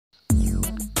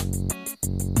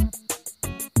Hello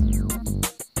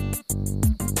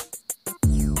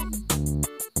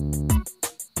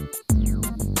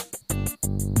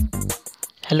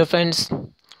friends,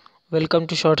 welcome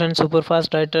to short and super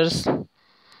fast writers.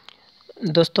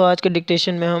 दोस्तों, आज के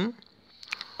डिक्टेशन में हम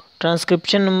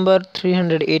ट्रांसक्रिप्शन नंबर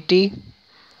 380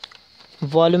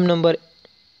 वॉल्यूम नंबर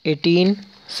 18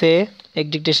 से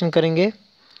एक डिक्टेशन करेंगे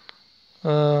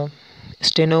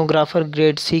स्टेनोग्राफर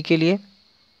ग्रेड सी के लिए।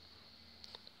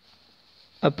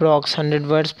 अप्रॉक्स 100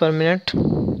 वर्ड्स पर minute.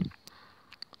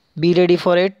 Be ready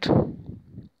for it.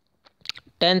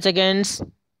 10 seconds.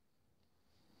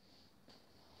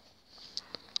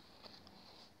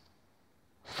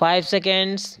 5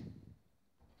 seconds.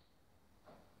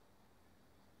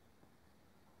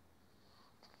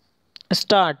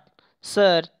 'Start.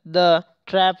 Sir, the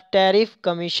Tariff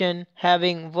Commission,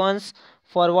 having once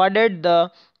forwarded the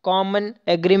common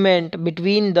agreement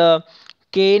between the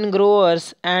cane growers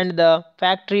and the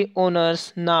factory owners,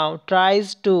 now tries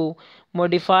to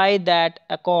modify that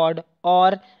accord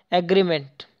or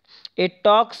agreement. It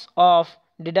talks of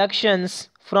deductions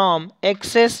from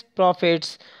excess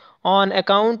profits on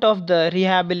account of the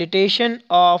rehabilitation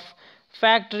of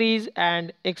factories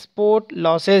and export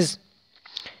losses.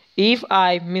 If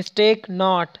I mistake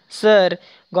not, sir,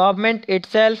 government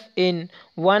itself in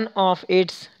one of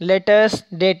its letters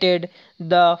dated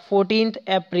the 14th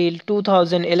April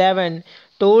 2011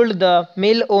 told the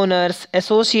Mill Owners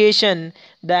Association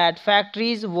that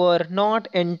factories were not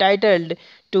entitled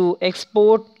to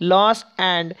export loss,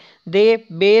 and they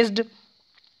based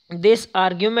this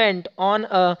argument on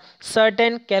a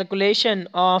certain calculation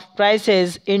of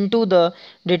prices, into the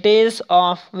details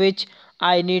of which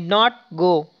I need not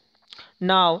go.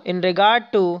 Now, in regard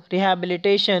to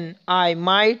rehabilitation, I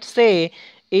might say,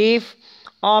 if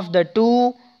of the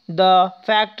two, the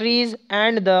factories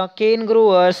and the cane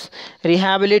growers,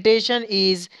 rehabilitation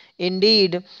is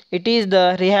indeed, it is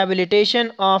the rehabilitation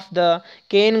of the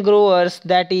cane growers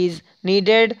that is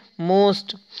needed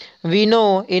most. We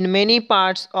know in many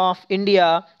parts of India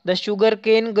the sugar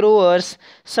cane growers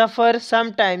suffer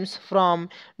sometimes from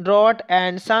drought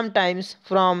and sometimes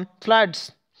from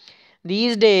floods.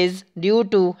 These days, due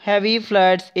to heavy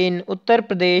floods in Uttar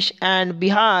Pradesh and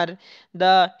Bihar,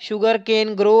 the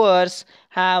sugarcane growers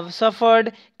have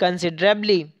suffered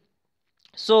considerably.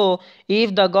 So,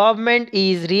 if the government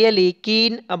is really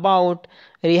keen about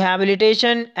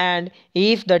rehabilitation, and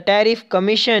if the Tariff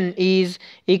Commission is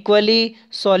equally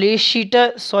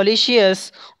solicitous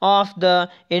of the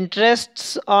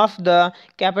interests of the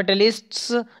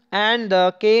capitalists and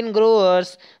the cane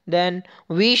growers, then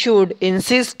we should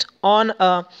insist on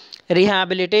a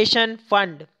rehabilitation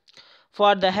fund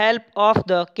for the help of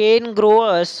the cane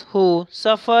growers who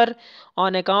suffer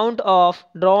on account of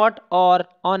drought or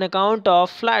on account of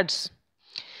floods.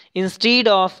 Instead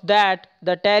of that,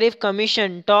 the Tariff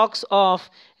Commission talks of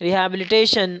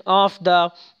rehabilitation of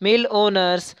the mill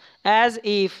owners, as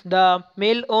if the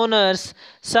mill owners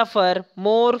suffer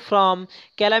more from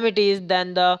calamities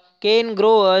than the cane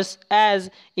growers, as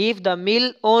if the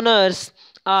mill owners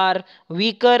are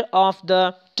weaker of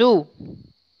the two.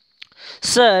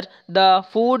 Sir, the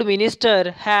Food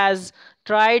Minister has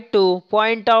tried to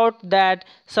point out that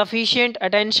sufficient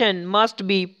attention must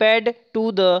be paid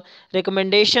to the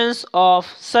recommendations of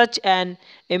such an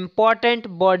important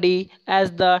body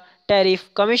as the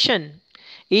Tariff Commission.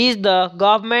 Is the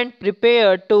government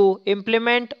prepared to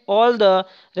implement all the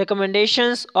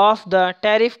recommendations of the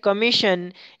Tariff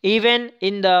Commission, even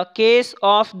in the case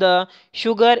of the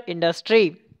sugar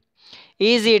industry?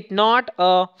 Is it not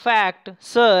a fact,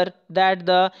 sir, that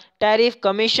the Tariff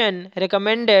Commission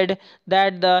recommended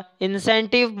that the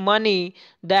incentive money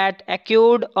that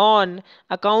accrued on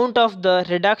account of the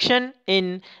reduction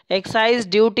in excise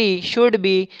duty should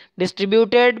be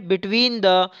distributed between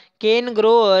the cane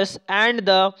growers and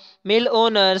the mill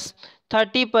owners,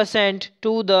 30%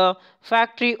 to the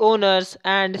factory owners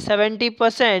and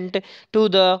 70% to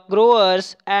the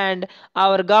growers, and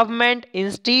our government,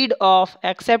 instead of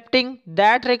accepting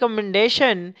that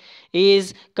recommendation,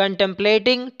 is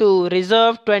contemplating to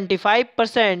reserve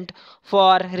 25%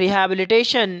 for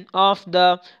rehabilitation of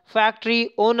the factory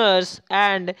owners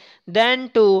and then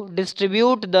to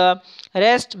distribute the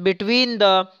rest between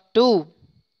the two.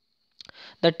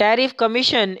 The Tariff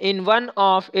Commission, in one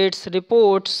of its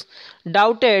reports,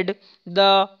 doubted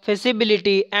the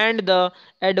feasibility and the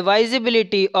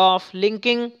advisability of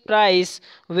linking price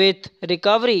with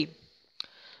recovery.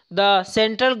 The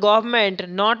central government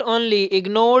not only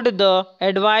ignored the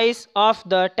advice of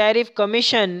the Tariff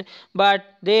Commission, but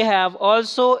they have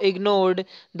also ignored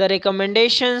the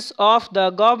recommendations of the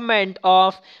government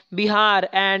of Bihar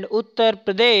and Uttar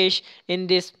Pradesh in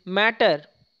this matter.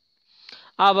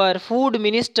 Our food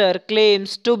minister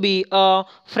claims to be a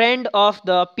friend of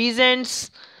the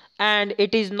peasants, and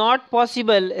it is not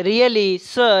possible, really,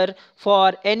 sir,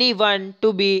 for anyone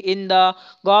to be in the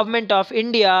government of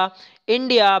India,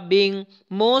 India being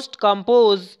most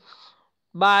composed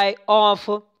by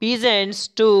of peasants,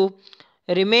 to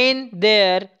remain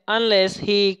there unless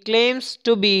he claims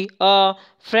to be a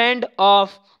friend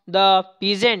of the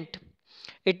peasant.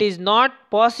 It is not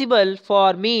possible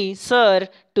for me, sir,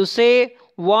 to say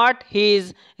what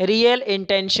his real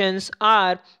intentions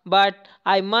are, but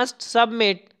I must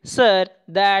submit, sir,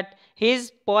 that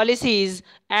his policies,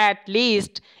 at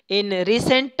least in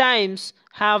recent times,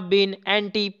 have been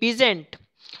anti peasant.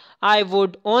 I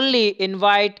would only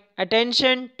invite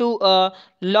attention to a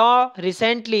law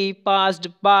recently passed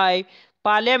by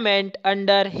Parliament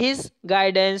under his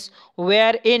guidance,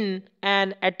 wherein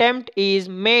an attempt is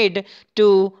made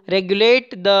to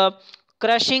regulate the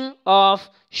crushing of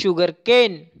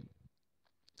sugarcane.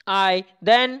 I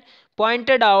then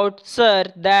pointed out, sir,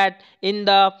 that in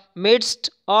the midst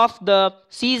of the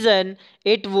season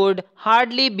it would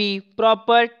hardly be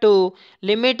proper to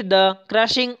limit the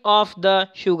crushing of the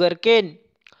sugarcane.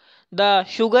 The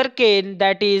sugarcane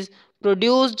that is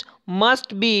produced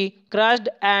must be crushed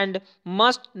and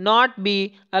must not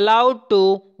be allowed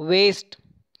to waste.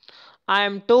 I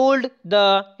am told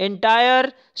the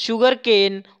entire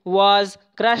sugarcane was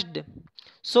crushed.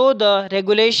 So the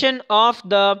regulation of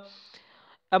the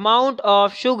amount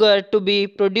of sugar to be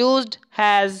produced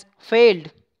has failed.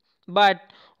 But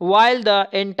while the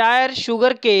entire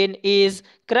sugarcane is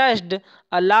crushed,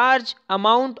 a large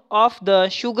amount of the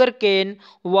sugarcane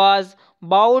was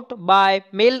bought by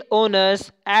mill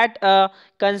owners at a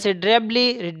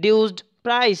considerably reduced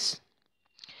price.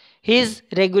 His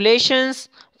regulations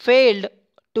failed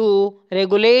to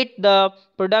regulate the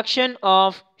production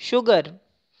of sugar.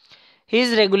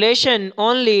 His regulation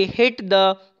only hit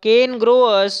the cane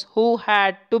growers who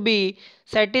had to be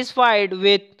satisfied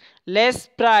with less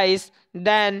price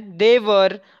than they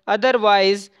were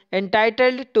otherwise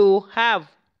entitled to have.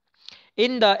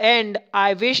 In the end,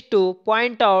 I wish to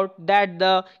point out that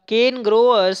the cane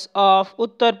growers of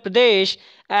Uttar Pradesh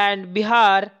and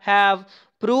Bihar have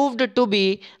proved to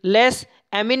be less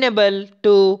amenable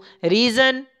to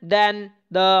reason than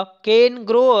the cane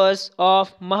growers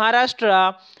of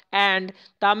Maharashtra and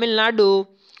Tamil Nadu.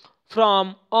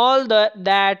 From all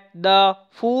that the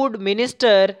food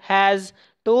minister has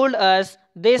told us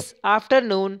this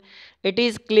afternoon, it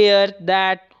is clear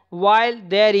that while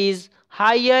there is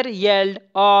higher yield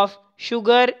of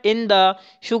sugar in the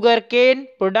sugarcane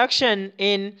production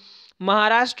in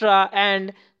Maharashtra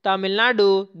and Tamil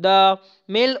Nadu, the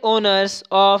mill owners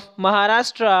of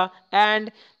Maharashtra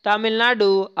and Tamil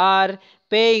Nadu are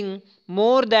paying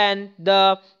more than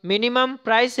the minimum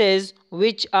prices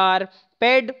which are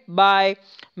paid by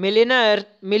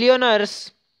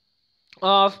millionaires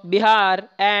of Bihar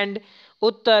and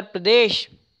Uttar Pradesh.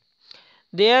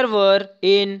 There were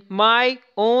in my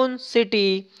own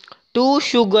city two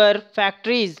sugar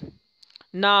factories.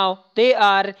 Now they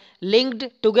are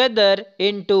linked together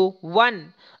into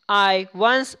one. I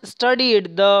once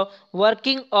studied the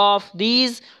working of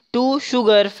these two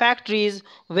sugar factories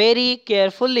very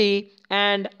carefully,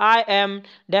 and I am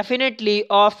definitely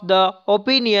of the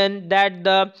opinion that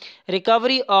the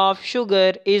recovery of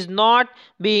sugar is not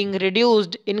being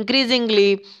reduced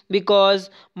increasingly because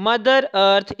Mother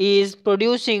Earth is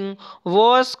producing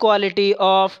worse quality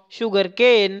of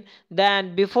sugarcane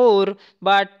than before,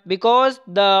 but because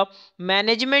the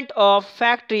management of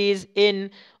factories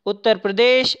in Uttar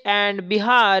Pradesh and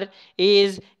Bihar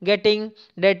is getting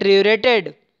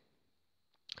deteriorated.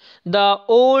 The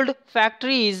old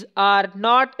factories are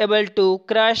not able to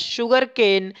crush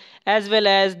sugarcane as well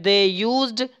as they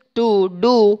used to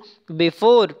do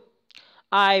before.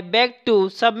 I beg to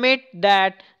submit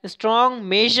that strong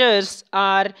measures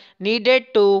are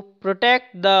needed to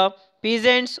protect the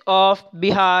peasants of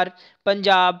Bihar,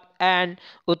 Punjab, and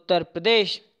Uttar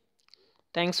Pradesh.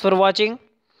 Thanks for watching.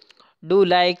 Do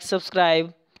like,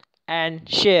 subscribe, and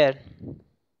share.